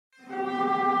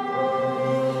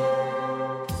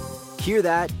Hear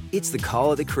that? It's the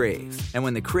call of the Crave. And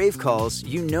when the Crave calls,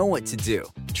 you know what to do.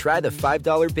 Try the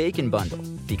 $5 Bacon Bundle,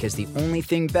 because the only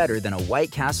thing better than a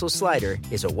White Castle slider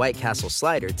is a White Castle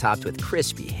slider topped with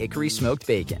crispy hickory smoked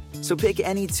bacon. So pick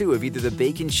any two of either the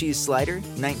Bacon Cheese Slider,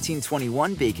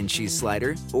 1921 Bacon Cheese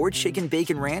Slider, or Chicken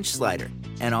Bacon Ranch Slider.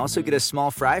 And also get a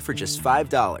small fry for just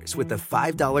 $5 with the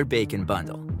 $5 Bacon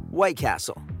Bundle. White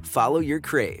Castle. Follow your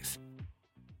Crave.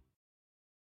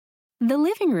 The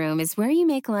living room is where you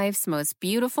make life's most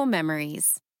beautiful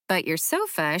memories. But your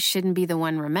sofa shouldn't be the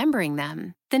one remembering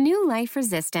them. The new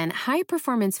life-resistant,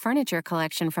 high-performance furniture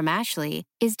collection from Ashley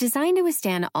is designed to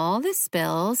withstand all the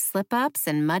spills, slip-ups,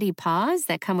 and muddy paws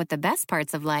that come with the best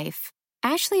parts of life.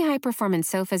 Ashley high-performance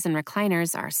sofas and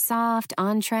recliners are soft,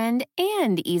 on-trend,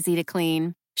 and easy to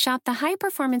clean. Shop the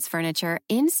high-performance furniture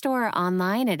in-store or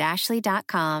online at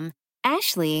ashley.com.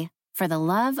 Ashley, for the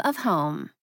love of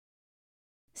home.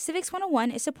 Civics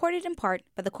 101 is supported in part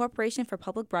by the Corporation for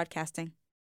Public Broadcasting.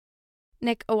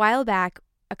 Nick, a while back,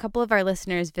 a couple of our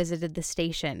listeners visited the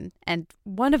station, and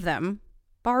one of them,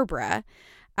 Barbara,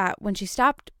 when she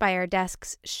stopped by our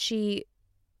desks, she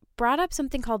brought up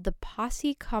something called the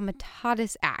Posse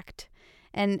Comitatus Act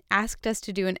and asked us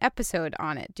to do an episode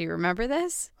on it. Do you remember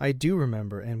this? I do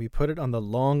remember, and we put it on the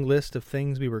long list of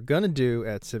things we were going to do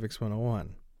at Civics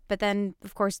 101. But then,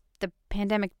 of course, the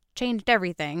pandemic changed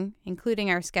everything,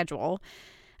 including our schedule.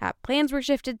 Plans were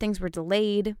shifted, things were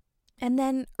delayed. And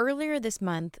then earlier this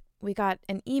month, we got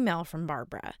an email from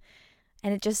Barbara,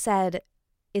 and it just said,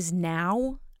 "Is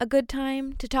now a good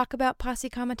time to talk about Posse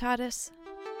Comitatus?"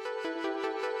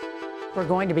 We're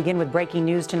going to begin with breaking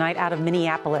news tonight out of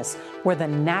Minneapolis, where the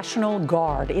National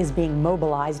Guard is being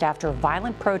mobilized after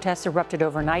violent protests erupted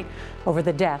overnight over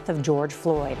the death of George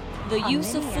Floyd. The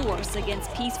use of force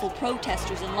against peaceful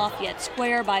protesters in Lafayette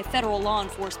Square by federal law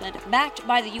enforcement, backed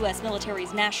by the U.S.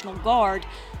 military's National Guard,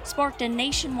 sparked a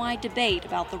nationwide debate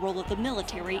about the role of the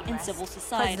military in civil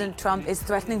society. President Trump is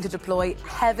threatening to deploy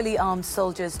heavily armed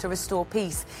soldiers to restore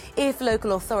peace if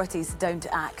local authorities don't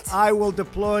act. I will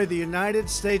deploy the United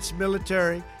States military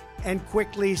and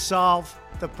quickly solve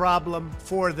the problem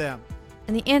for them.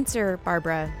 And the answer,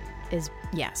 Barbara, is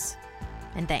yes.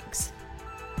 And thanks.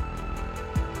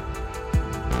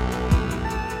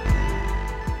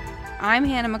 I'm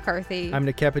Hannah McCarthy. I'm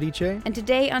Nick Capodice. And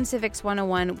today on Civics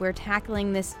 101, we're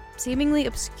tackling this seemingly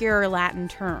obscure Latin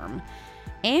term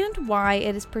and why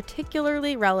it is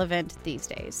particularly relevant these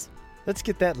days. Let's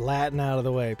get that Latin out of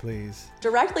the way, please.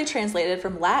 Directly translated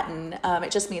from Latin,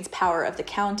 it just means power of the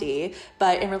county.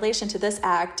 But in relation to this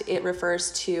act, it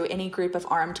refers to any group of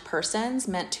armed persons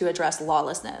meant to address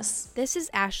lawlessness. This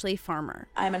is Ashley Farmer.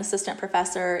 I'm an assistant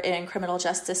professor in criminal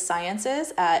justice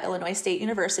sciences at Illinois State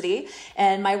University,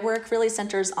 and my work really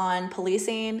centers on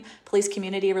policing, police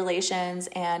community relations,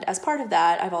 and as part of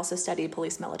that, I've also studied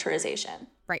police militarization.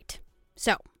 Right.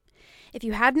 So, if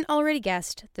you hadn't already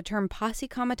guessed, the term Posse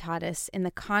Comitatus in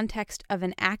the context of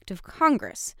an act of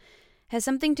Congress has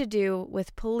something to do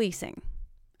with policing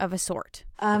of a sort.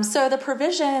 So the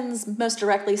provisions most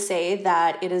directly say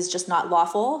that it is just not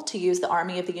lawful to use the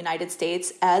Army of the United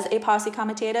States as a posse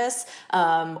comitatus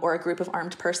or a group of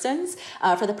armed persons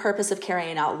for the purpose of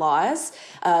carrying out laws.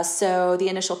 So the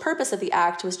initial purpose of the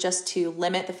act was just to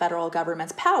limit the federal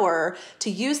government's power to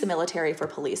use the military for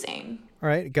policing. All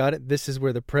right, got it. This is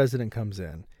where the president comes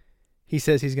in. He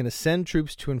says he's going to send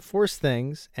troops to enforce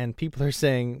things, and people are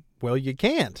saying, well, you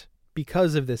can't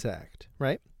because of this act,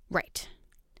 right? Right.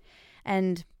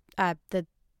 And the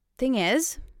thing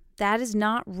is, that is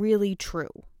not really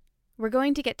true. We're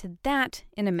going to get to that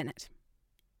in a minute.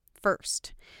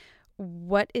 First,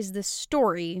 what is the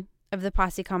story of the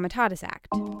Posse Comitatus Act?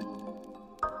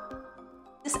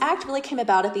 This act really came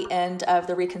about at the end of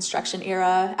the Reconstruction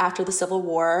era after the Civil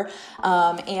War,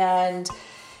 and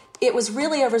it was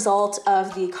really a result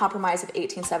of the Compromise of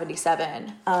 1877,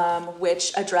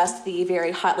 which addressed the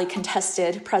very hotly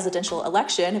contested presidential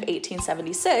election of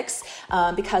 1876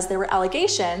 because there were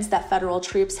allegations that federal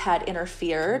troops had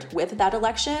interfered with that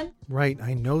election. Right,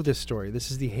 I know this story.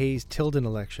 This is the Hayes-Tilden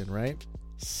election, right?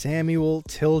 Samuel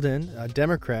Tilden, a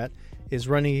Democrat, is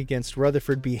running against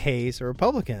Rutherford B. Hayes, a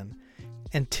Republican.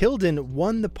 And Tilden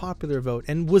won the popular vote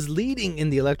and was leading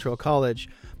in the Electoral College,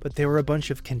 but there were a bunch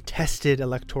of contested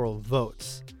electoral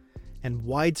votes and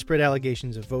widespread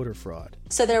allegations of voter fraud.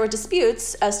 So there were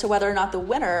disputes as to whether or not the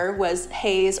winner was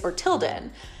Hayes or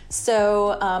Tilden.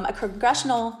 So a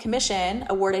congressional commission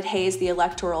awarded Hayes the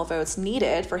electoral votes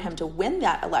needed for him to win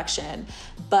that election.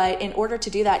 But in order to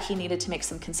do that, he needed to make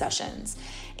some concessions.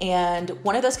 And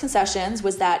one of those concessions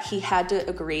was that he had to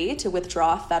agree to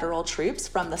withdraw federal troops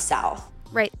from the South.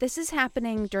 Right, this is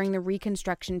happening during the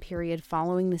Reconstruction period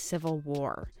following the Civil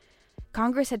War.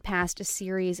 Congress had passed a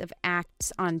series of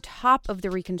acts on top of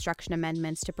the Reconstruction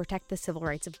amendments to protect the civil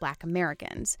rights of Black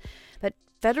Americans. But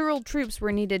federal troops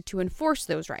were needed to enforce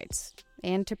those rights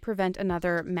and to prevent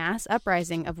another mass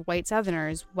uprising of white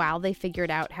Southerners while they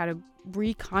figured out how to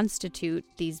reconstitute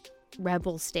these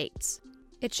rebel states.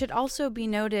 It should also be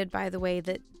noted, by the way,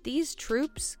 that these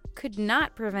troops could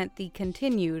not prevent the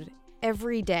continued,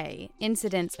 everyday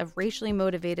incidents of racially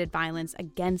motivated violence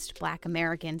against Black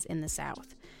Americans in the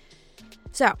South.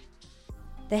 So,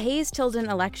 the Hayes-Tilden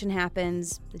election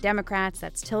happens. The Democrats,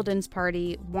 that's Tilden's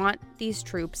party, want these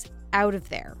troops out of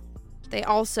there. They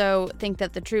also think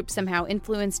that the troops somehow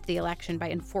influenced the election by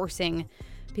enforcing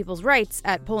people's rights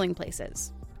at polling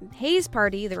places. Hayes'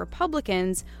 party, the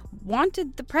Republicans,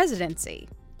 wanted the presidency.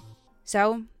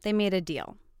 So, they made a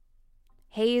deal.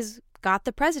 Hayes got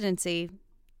the presidency,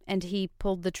 and he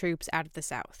pulled the troops out of the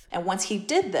South. And once he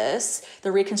did this,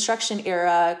 the Reconstruction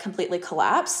era completely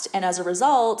collapsed. And as a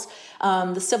result,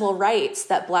 the civil rights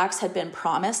that Blacks had been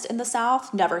promised in the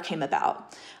South never came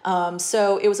about.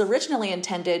 So it was originally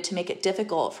intended to make it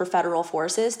difficult for federal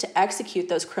forces to execute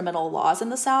those criminal laws in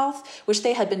the South, which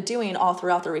they had been doing all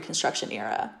throughout the Reconstruction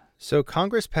era. So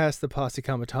Congress passed the Posse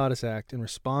Comitatus Act in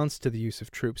response to the use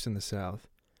of troops in the South.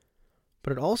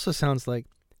 But it also sounds like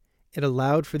it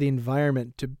allowed for the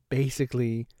environment to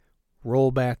basically roll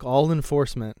back all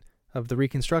enforcement of the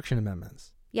Reconstruction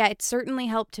amendments. Yeah, it certainly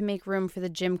helped to make room for the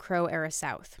Jim Crow era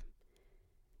South.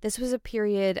 This was a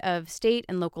period of state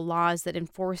and local laws that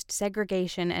enforced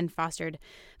segregation and fostered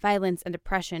violence and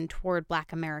oppression toward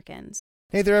Black Americans.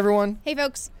 Hey there, everyone. Hey,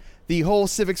 folks. The whole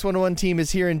Civics 101 team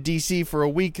is here in D.C. for a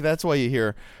week. That's why you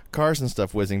hear cars and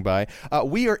stuff whizzing by.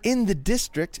 We are in the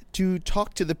district to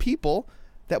talk to the people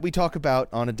that we talk about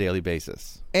on a daily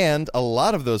basis. And a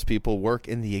lot of those people work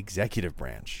in the executive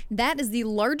branch. That is the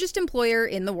largest employer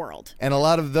in the world. And a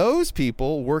lot of those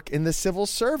people work in the civil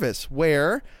service,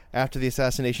 where, after the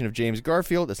assassination of James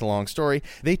Garfield, it's a long story,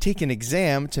 they take an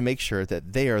exam to make sure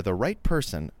that they are the right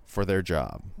person for their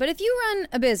job. But if you run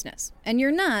a business and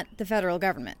you're not the federal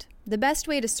government, the best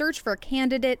way to search for a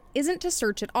candidate isn't to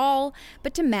search at all,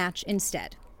 but to match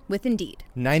instead. With Indeed.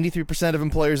 93% of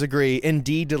employers agree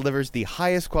Indeed delivers the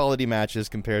highest quality matches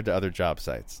compared to other job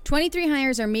sites. 23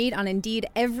 hires are made on Indeed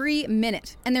every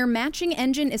minute, and their matching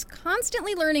engine is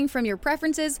constantly learning from your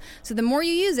preferences, so the more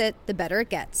you use it, the better it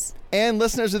gets. And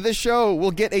listeners of this show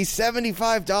will get a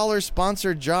 $75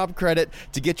 sponsored job credit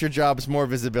to get your jobs more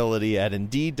visibility at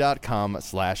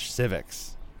Indeed.com/civics.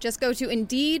 Just go to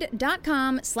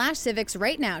Indeed.com/civics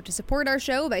right now to support our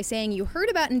show by saying you heard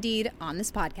about Indeed on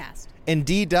this podcast.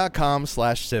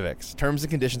 Indeed.com/civics. Terms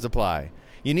and conditions apply.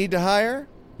 You need to hire?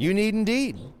 You need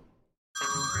Indeed.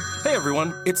 Hey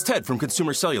everyone, it's Ted from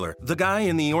Consumer Cellular, the guy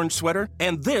in the orange sweater,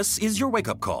 and this is your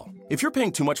wake-up call. If you're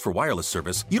paying too much for wireless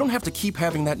service, you don't have to keep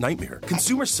having that nightmare.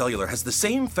 Consumer Cellular has the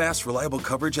same fast, reliable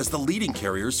coverage as the leading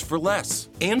carriers for less.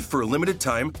 And for a limited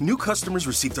time, new customers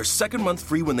receive their second month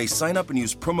free when they sign up and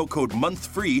use promo code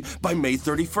MONTHFREE by May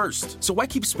 31st. So why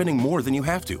keep spending more than you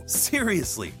have to?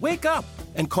 Seriously, wake up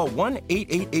and call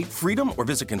 1-888-FREEDOM or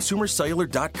visit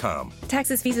consumercellular.com.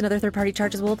 Taxes, fees, and other third-party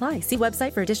charges will apply. See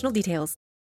website for additional details.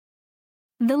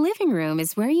 The living room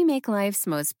is where you make life's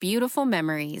most beautiful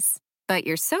memories. But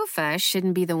your sofa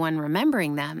shouldn't be the one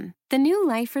remembering them. The new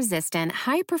life-resistant,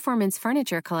 high-performance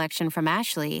furniture collection from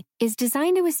Ashley is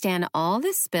designed to withstand all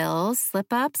the spills,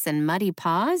 slip-ups, and muddy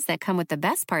paws that come with the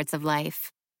best parts of life.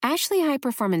 Ashley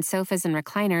high-performance sofas and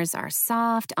recliners are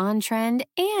soft, on-trend,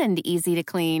 and easy to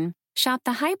clean. Shop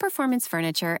the high-performance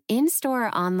furniture in-store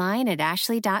or online at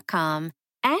ashley.com.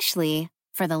 Ashley,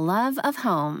 for the love of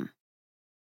home.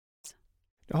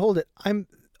 Now hold it. I'm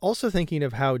also thinking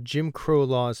of how Jim Crow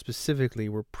laws specifically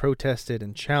were protested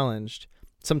and challenged,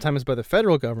 sometimes by the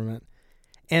federal government,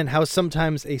 and how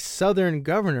sometimes a Southern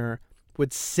governor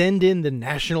would send in the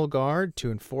National Guard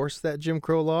to enforce that Jim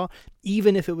Crow law,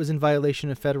 even if it was in violation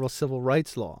of federal civil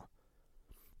rights law.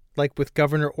 Like with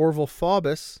Governor Orville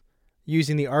Faubus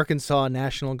using the Arkansas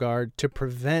National Guard to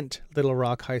prevent Little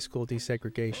Rock High School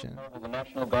desegregation. The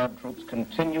National Guard troops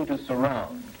continue to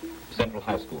surround Central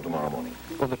High School tomorrow morning.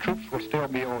 Well, the troops will still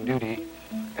be on duty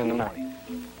in the morning.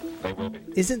 They will be.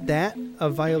 Isn't that a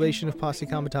violation of Posse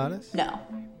Comitatus? No.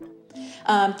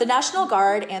 The National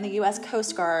Guard and the U.S.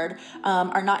 Coast Guard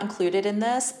are not included in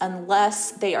this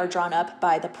unless they are drawn up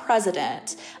by the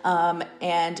president.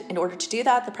 And in order to do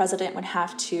that, the president would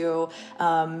have to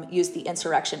use the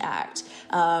Insurrection Act.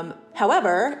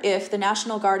 However, if the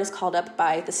National Guard is called up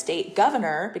by the state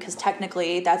governor, because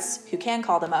technically that's who can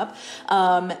call them up,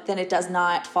 then it does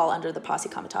not fall under the Posse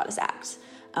Comitatus Act.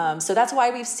 So that's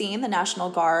why we've seen the National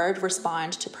Guard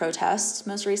respond to protests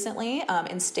most recently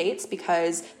in states,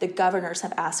 because the governors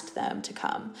have asked them to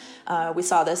come. We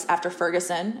saw this after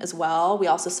Ferguson as well. We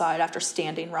also saw it after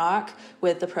Standing Rock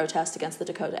with the protest against the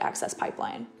Dakota Access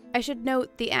Pipeline. I should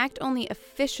note the act only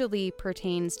officially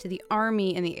pertains to the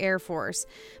Army and the Air Force,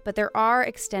 but there are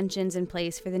extensions in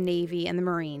place for the Navy and the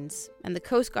Marines, and the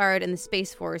Coast Guard and the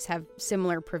Space Force have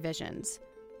similar provisions.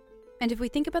 And if we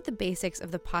think about the basics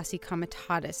of the Posse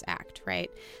Comitatus Act,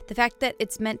 right, the fact that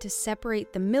it's meant to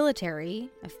separate the military,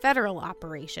 a federal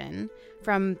operation,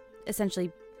 from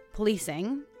essentially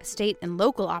policing, a state and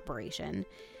local operation,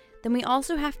 then we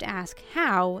also have to ask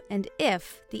how and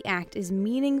if the act is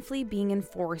meaningfully being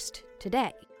enforced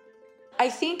today. I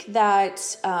think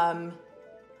that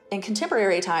in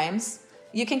contemporary times,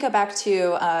 you can go back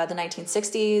to the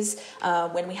 1960s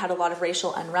when we had a lot of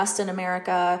racial unrest in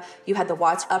America. You had the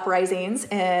Watts uprisings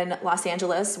in Los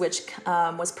Angeles, which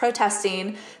was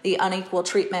protesting the unequal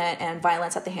treatment and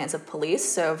violence at the hands of police,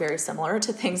 so very similar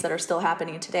to things that are still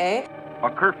happening today. A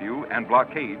curfew and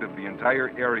blockade of the entire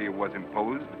area was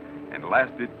imposed and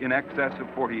lasted in excess of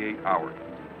 48 hours.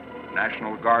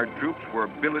 National Guard troops were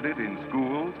billeted in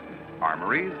schools,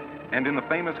 armories, and in the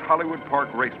famous Hollywood Park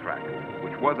racetrack,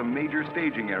 which was a major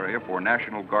staging area for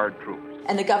National Guard troops.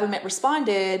 And the government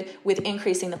responded with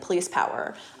increasing the police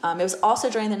power. It was also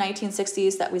during the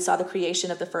 1960s that we saw the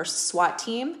creation of the first SWAT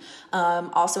team,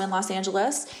 also in Los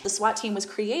Angeles. The SWAT team was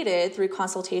created through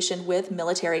consultation with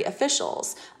military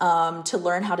officials to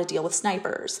learn how to deal with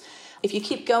snipers. If you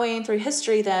keep going through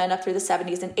history, then up through the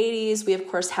 70s and 80s, we of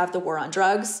course have the war on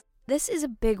drugs. This is a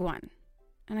big one.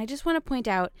 And I just want to point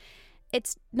out,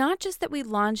 it's not just that we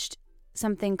launched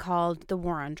something called the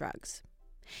war on drugs.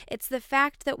 It's the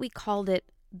fact that we called it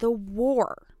the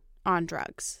war on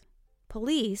drugs.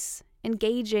 Police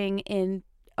engaging in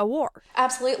a war.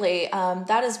 Absolutely.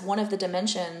 That is one of the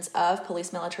dimensions of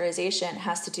police militarization. It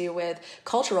has to do with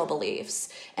cultural beliefs,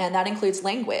 and that includes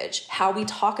language, how we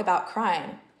talk about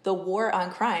crime. The war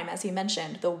on crime, as you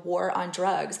mentioned, the war on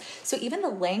drugs. So even the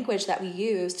language that we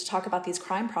use to talk about these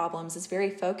crime problems is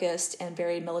very focused and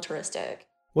very militaristic.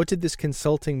 What did this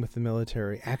consulting with the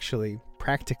military actually,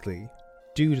 practically,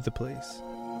 do to the police?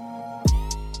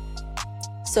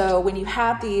 So when you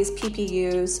have these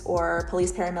PPUs or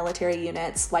police paramilitary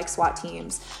units like SWAT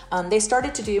teams, they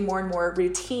started to do more and more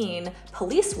routine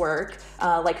police work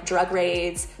like drug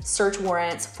raids, search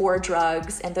warrants for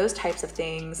drugs, and those types of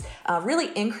things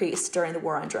really increased during the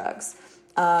war on drugs.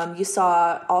 You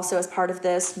saw also as part of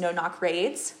this no-knock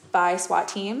raids by SWAT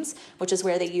teams, which is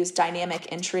where they use dynamic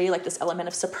entry, like this element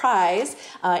of surprise,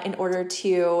 in order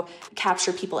to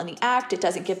capture people in the act. It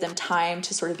doesn't give them time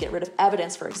to sort of get rid of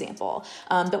evidence, for example.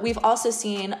 But we've also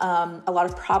seen a lot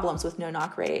of problems with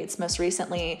no-knock raids, most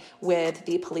recently with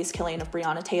the police killing of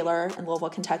Breonna Taylor in Louisville,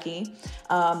 Kentucky.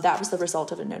 That was the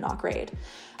result of a no-knock raid.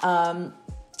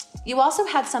 You also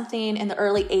had something in the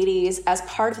early 80s as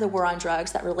part of the war on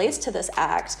drugs that relates to this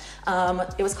act.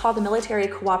 It was called the Military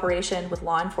Cooperation with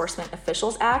Law Enforcement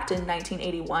Officials Act in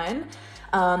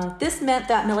 1981. This meant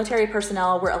that military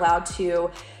personnel were allowed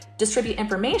to distribute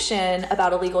information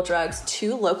about illegal drugs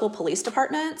to local police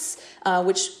departments,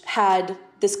 which had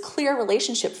this clear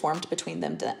relationship formed between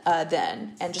them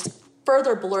then, and just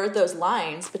further blurred those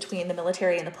lines between the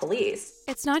military and the police.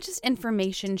 It's not just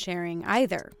information sharing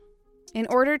either. In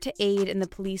order to aid in the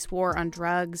police war on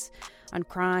drugs, on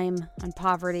crime, on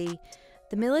poverty,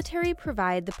 the military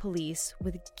provide the police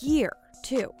with gear,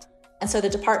 too. And so the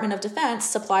Department of Defense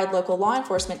supplied local law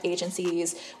enforcement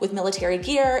agencies with military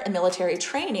gear and military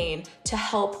training to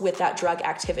help with that drug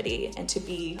activity and to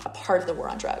be a part of the war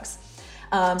on drugs.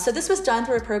 So this was done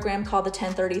through a program called the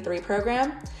 1033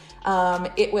 program.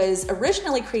 It was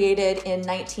originally created in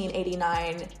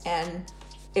 1989, and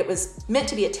it was meant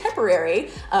to be a temporary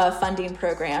funding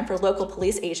program for local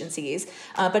police agencies,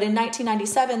 but in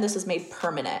 1997, this was made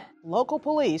permanent. Local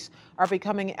police are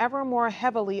becoming ever more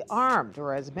heavily armed,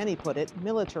 or as many put it,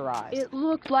 militarized. It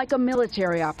looks like a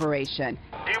military operation.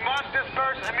 You must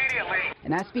disperse immediately.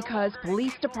 And that's because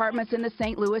police departments in the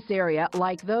St. Louis area,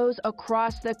 like those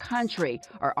across the country,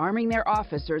 are arming their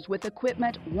officers with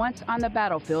equipment once on the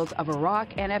battlefields of Iraq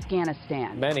and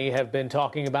Afghanistan. Many have been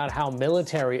talking about how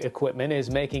military equipment is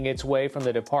making its way from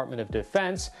the Department of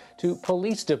Defense to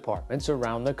police departments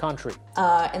around the country.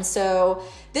 And so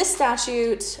this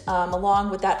statute,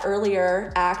 along with that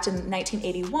earlier act in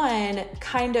 1981,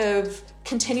 kind of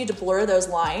continued to blur those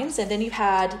lines. And then you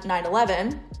had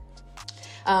 9/11.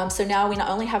 So now we not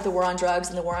only have the war on drugs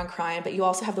and the war on crime, but you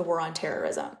also have the war on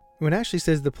terrorism. When Ashley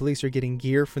says the police are getting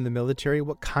gear from the military,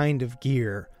 what kind of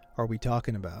gear are we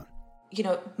talking about?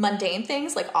 mundane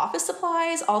things like office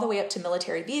supplies, all the way up to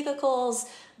military vehicles,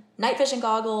 night vision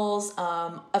goggles.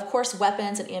 Of course,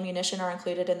 weapons and ammunition are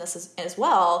included in this as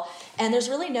well. And there's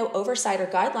really no oversight or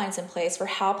guidelines in place for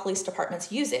how police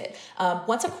departments use it.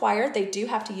 Once acquired, they do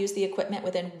have to use the equipment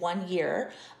within 1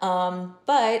 year.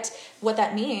 But what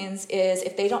that means is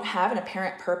if they don't have an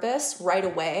apparent purpose right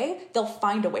away, they'll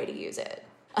find a way to use it.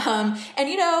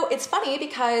 It's funny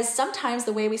because sometimes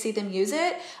the way we see them use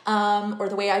it, or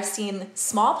the way I've seen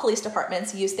small police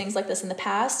departments use things like this in the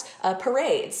past,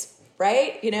 parades,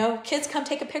 right? Kids come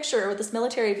take a picture with this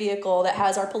military vehicle that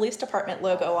has our police department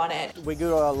logo on it. We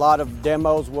do a lot of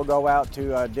demos. We'll go out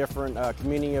to different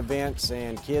community events,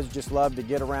 and kids just love to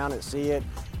get around and see it,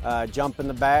 jump in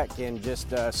the back, and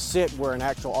just sit where an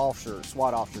actual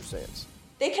SWAT officer sits.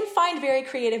 They can find very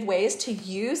creative ways to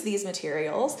use these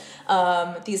materials,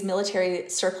 these military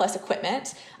surplus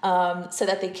equipment, so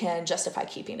that they can justify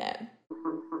keeping it.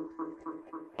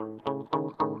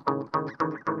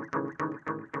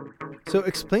 So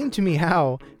explain to me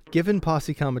how, given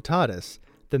Posse Comitatus,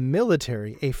 the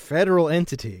military, a federal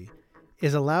entity,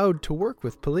 is allowed to work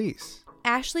with police.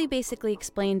 Ashley basically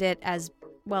explained it as,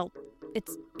 well,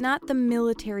 it's not the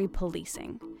military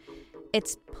policing.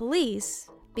 It's police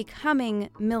becoming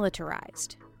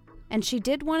militarized. And she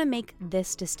did want to make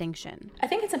this distinction. I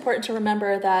think it's important to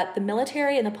remember that the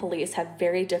military and the police have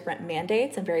very different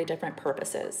mandates and very different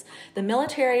purposes. The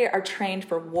military are trained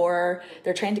for war.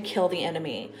 They're trained to kill the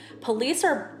enemy. Police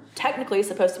are technically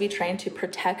supposed to be trained to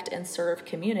protect and serve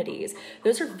communities.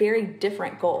 Those are very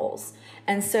different goals.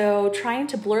 And so trying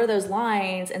to blur those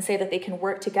lines and say that they can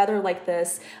work together like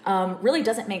this really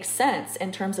doesn't make sense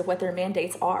in terms of what their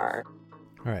mandates are.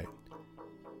 All right.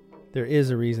 There is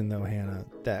a reason, though, Hannah,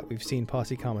 that we've seen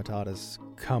Posse Comitatus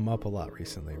come up a lot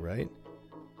recently, right?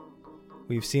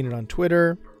 We've seen it on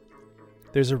Twitter.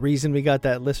 There's a reason we got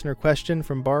that listener question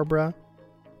from Barbara.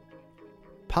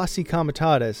 Posse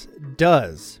Comitatus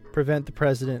does prevent the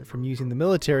president from using the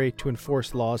military to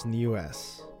enforce laws in the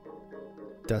U.S.,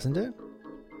 doesn't it?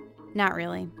 Not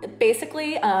really.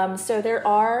 Basically, so there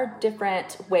are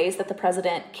different ways that the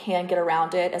president can get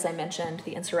around it. As I mentioned,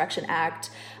 the Insurrection Act.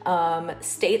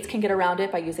 States can get around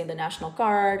it by using the National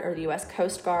Guard or the U.S.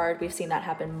 Coast Guard. We've seen that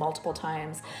happen multiple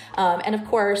times. And of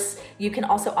course, you can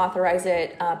also authorize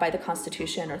it by the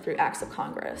Constitution or through acts of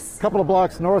Congress. A couple of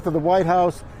blocks north of the White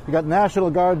House, you got National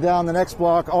Guard down the next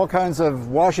block, all kinds of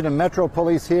Washington Metro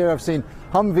Police here. I've seen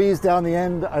Humvees down the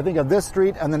end, I think, of this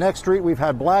street and the next street. We've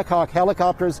had Black Hawk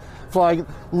helicopters flying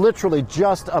literally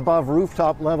just above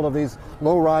rooftop level of these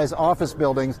low-rise office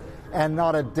buildings, and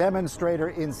not a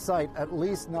demonstrator in sight, at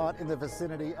least not in the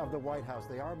vicinity of the White House.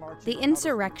 They are marching. The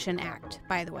Insurrection Act,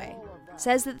 by the way,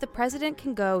 says that the president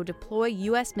can go deploy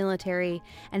U.S. military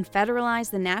and federalize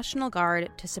the National Guard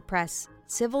to suppress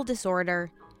civil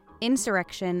disorder,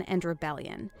 insurrection, and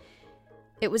rebellion.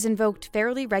 It was invoked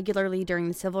fairly regularly during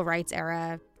the Civil Rights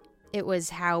era. It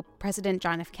was how President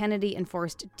John F. Kennedy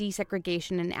enforced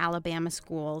desegregation in Alabama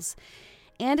schools.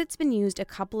 And it's been used a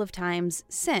couple of times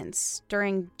since,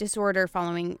 during disorder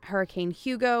following Hurricane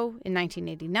Hugo in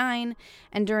 1989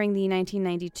 and during the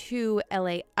 1992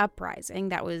 LA uprising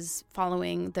that was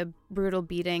following the brutal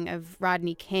beating of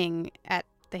Rodney King at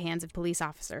the hands of police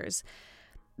officers.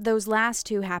 Those last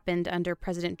two happened under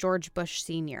President George Bush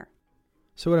Sr.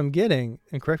 So what I'm getting,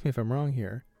 and correct me if I'm wrong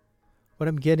here, what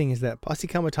I'm getting is that Posse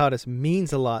Comitatus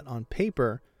means a lot on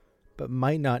paper, but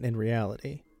might not in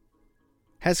reality.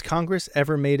 Has Congress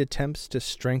ever made attempts to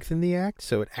strengthen the act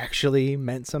so it actually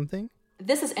meant something?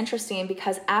 This is interesting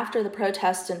because after the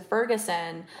protests in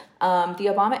Ferguson, the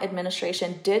Obama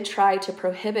administration did try to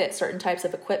prohibit certain types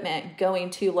of equipment going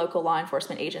to local law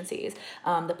enforcement agencies.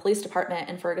 The police department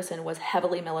in Ferguson was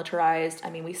heavily militarized.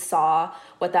 I mean, we saw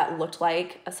what that looked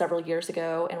like several years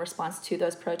ago in response to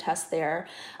those protests there.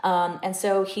 And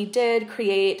so he did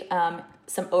create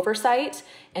some oversight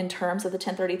in terms of the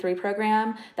 1033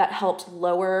 program that helped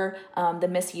lower the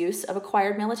misuse of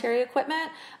acquired military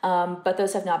equipment, but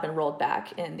those have not been rolled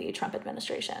back in the Trump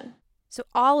administration. So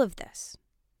all of this,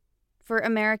 for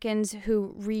Americans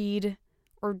who read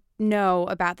or know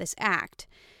about this act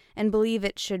and believe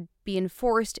it should be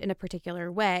enforced in a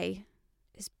particular way,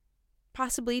 is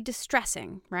possibly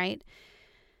distressing, right?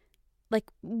 Like,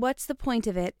 what's the point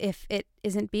of it if it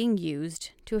isn't being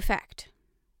used to effect?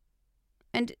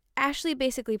 And Ashley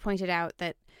basically pointed out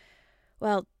that,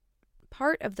 well,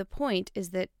 part of the point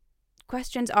is that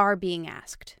questions are being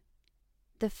asked.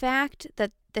 The fact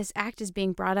that this act is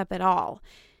being brought up at all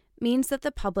means that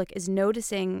the public is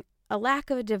noticing a lack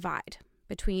of a divide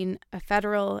between a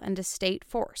federal and a state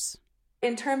force.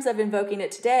 In terms of invoking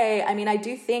it today, I mean, I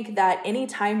do think that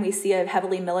anytime we see a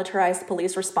heavily militarized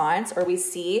police response or we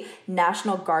see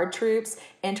National Guard troops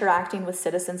interacting with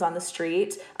citizens on the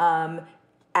street,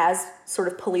 as sort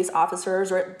of police officers,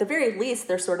 or at the very least,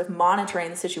 they're sort of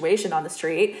monitoring the situation on the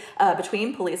street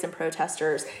between police and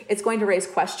protesters, it's going to raise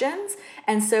questions.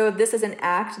 And so this is an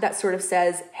act that sort of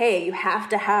says, hey, you have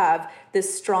to have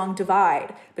this strong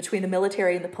divide between the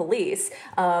military and the police.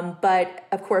 But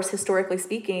of course, historically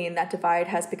speaking, that divide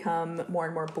has become more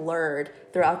and more blurred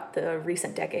throughout the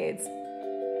recent decades.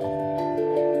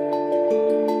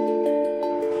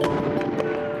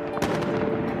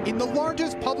 In the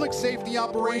largest public safety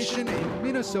operation in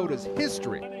Minnesota's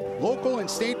history, local and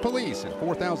state police and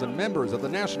 4,000 members of the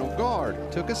National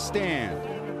Guard took a stand,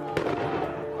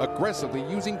 aggressively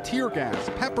using tear gas,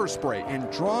 pepper spray, and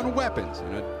drawn weapons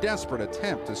in a desperate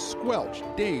attempt to squelch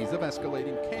days of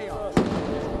escalating chaos.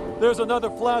 There's another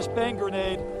flashbang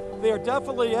grenade. They are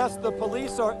definitely, yes, the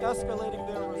police are escalating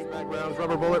their rounds,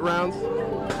 rubber bullet rounds,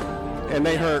 and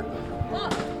they hurt.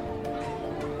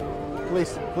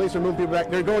 Police are moving people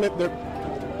back. They're going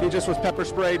he just was pepper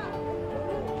sprayed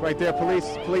right there.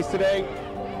 Police today,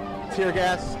 tear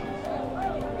gas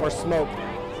or smoke.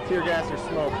 Tear gas or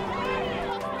smoke.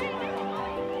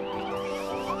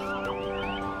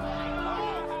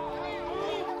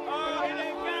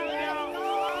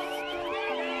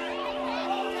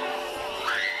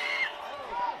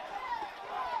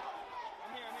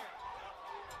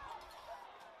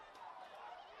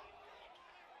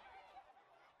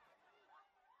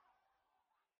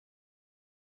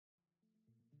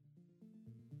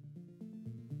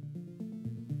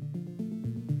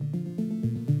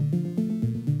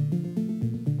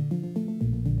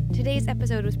 Today's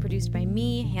episode was produced by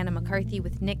me, Hannah McCarthy,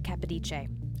 with Nick Capodice.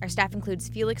 Our staff includes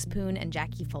Felix Poon and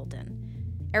Jackie Fulton.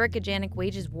 Erica Janik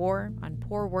wages war on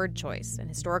poor word choice and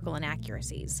historical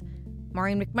inaccuracies.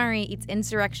 Maureen McMurray eats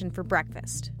insurrection for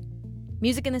breakfast.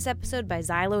 Music in this episode by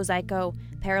Xylo Zyko,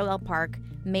 Parallel Park,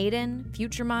 Maiden,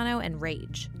 Future Mono, and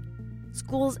Rage.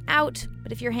 School's out,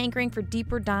 but if you're hankering for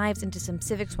deeper dives into some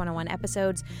Civics 101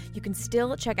 episodes, you can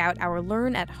still check out our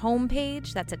Learn at Home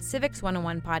page. That's at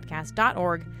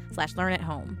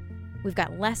civics101podcast.org/learnathome. We've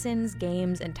got lessons,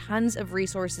 games, and tons of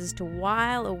resources to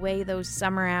while away those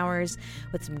summer hours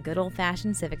with some good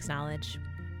old-fashioned civics knowledge.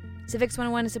 Civics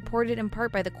 101 is supported in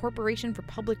part by the Corporation for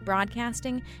Public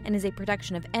Broadcasting and is a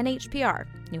production of NHPR,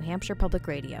 New Hampshire Public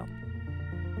Radio.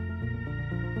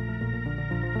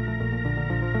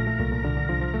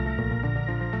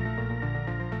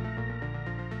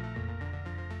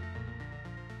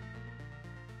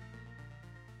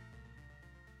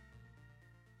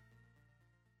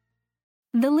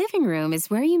 The living room is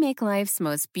where you make life's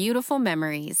most beautiful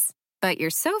memories. But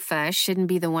your sofa shouldn't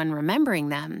be the one remembering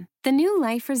them. The new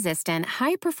life-resistant,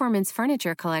 high-performance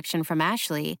furniture collection from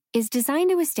Ashley is designed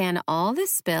to withstand all the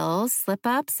spills,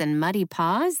 slip-ups, and muddy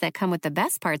paws that come with the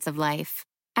best parts of life.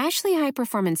 Ashley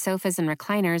high-performance sofas and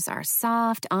recliners are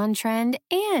soft, on-trend,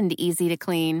 and easy to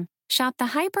clean. Shop the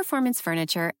high-performance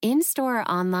furniture in-store or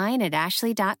online at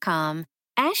ashley.com.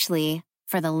 Ashley,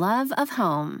 for the love of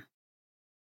home.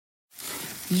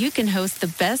 You can host the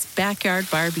best backyard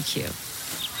barbecue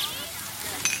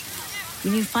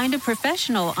when you find a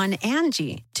professional on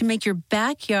Angie to make your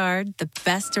backyard the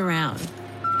best around.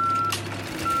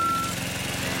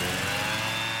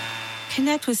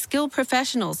 Connect with skilled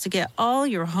professionals to get all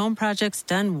your home projects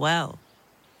done well.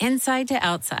 Inside to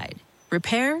outside,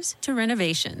 repairs to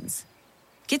renovations.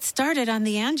 Get started on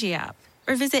the Angie app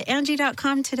or visit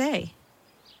Angie.com today.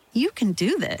 You can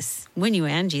do this when you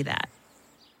Angie that.